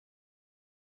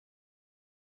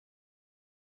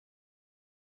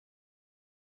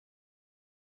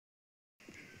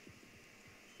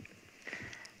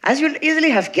As you'll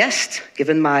easily have guessed,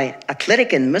 given my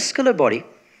athletic and muscular body,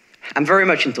 I'm very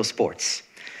much into sports.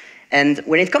 And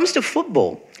when it comes to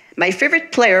football, my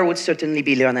favorite player would certainly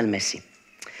be Lionel Messi.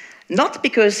 Not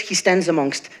because he stands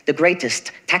amongst the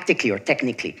greatest tactically or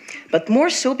technically, but more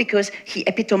so because he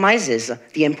epitomizes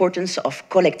the importance of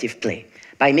collective play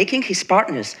by making his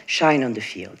partners shine on the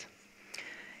field.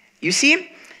 You see,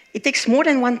 it takes more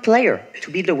than one player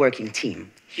to build a working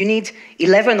team. You need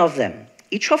 11 of them,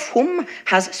 each of whom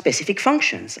has specific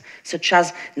functions, such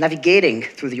as navigating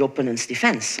through the opponent's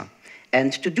defense.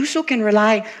 And to do so can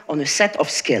rely on a set of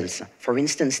skills, for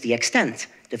instance, the extent,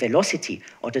 the velocity,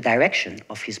 or the direction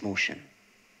of his motion.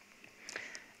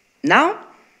 Now,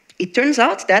 it turns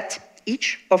out that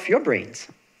each of your brains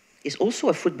is also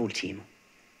a football team.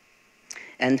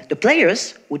 And the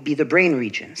players would be the brain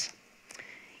regions.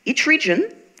 Each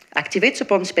region activates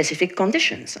upon specific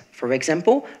conditions, for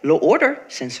example, low-order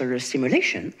sensory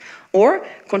stimulation, or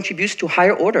contributes to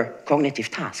higher-order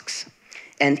cognitive tasks.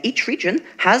 And each region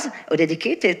has a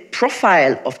dedicated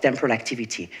profile of temporal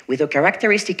activity with a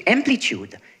characteristic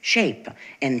amplitude, shape,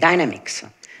 and dynamics,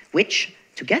 which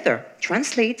together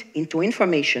translate into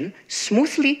information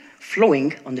smoothly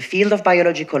flowing on the field of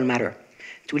biological matter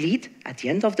to lead, at the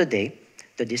end of the day,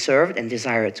 the deserved and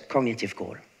desired cognitive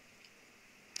goal.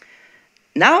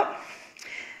 Now,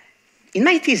 in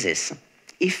my thesis,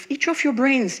 if each of your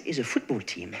brains is a football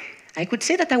team, I could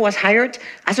say that I was hired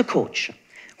as a coach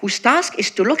whose task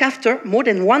is to look after more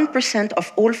than 1%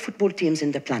 of all football teams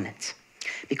in the planet,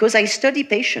 because I study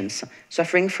patients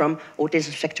suffering from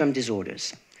autism spectrum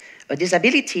disorders, a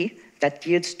disability that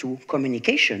leads to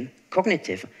communication,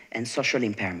 cognitive, and social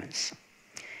impairments.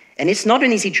 And it's not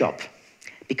an easy job,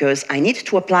 because I need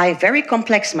to apply very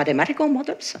complex mathematical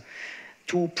models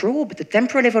to probe the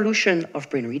temporal evolution of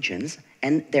brain regions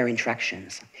and their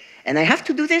interactions. And I have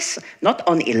to do this not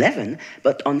on 11,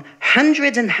 but on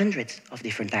hundreds and hundreds of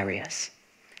different areas.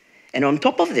 And on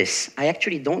top of this, I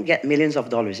actually don't get millions of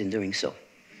dollars in doing so.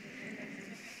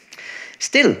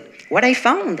 Still, what I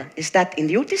found is that in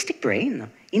the autistic brain,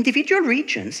 individual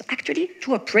regions actually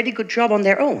do a pretty good job on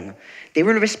their own. They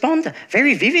will respond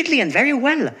very vividly and very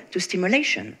well to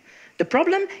stimulation. The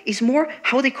problem is more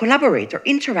how they collaborate or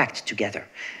interact together.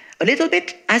 A little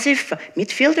bit as if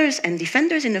midfielders and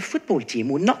defenders in a football team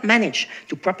would not manage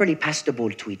to properly pass the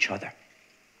ball to each other.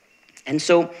 And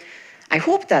so I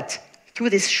hope that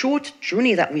through this short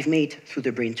journey that we've made through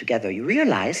the brain together, you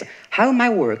realize how my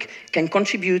work can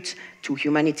contribute to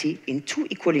humanity in two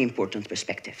equally important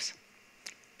perspectives.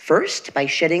 First, by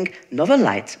shedding novel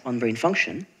light on brain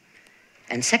function,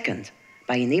 and second,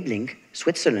 by enabling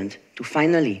Switzerland to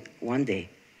finally, one day,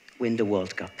 win the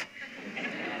World Cup.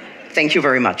 Thank you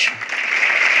very much.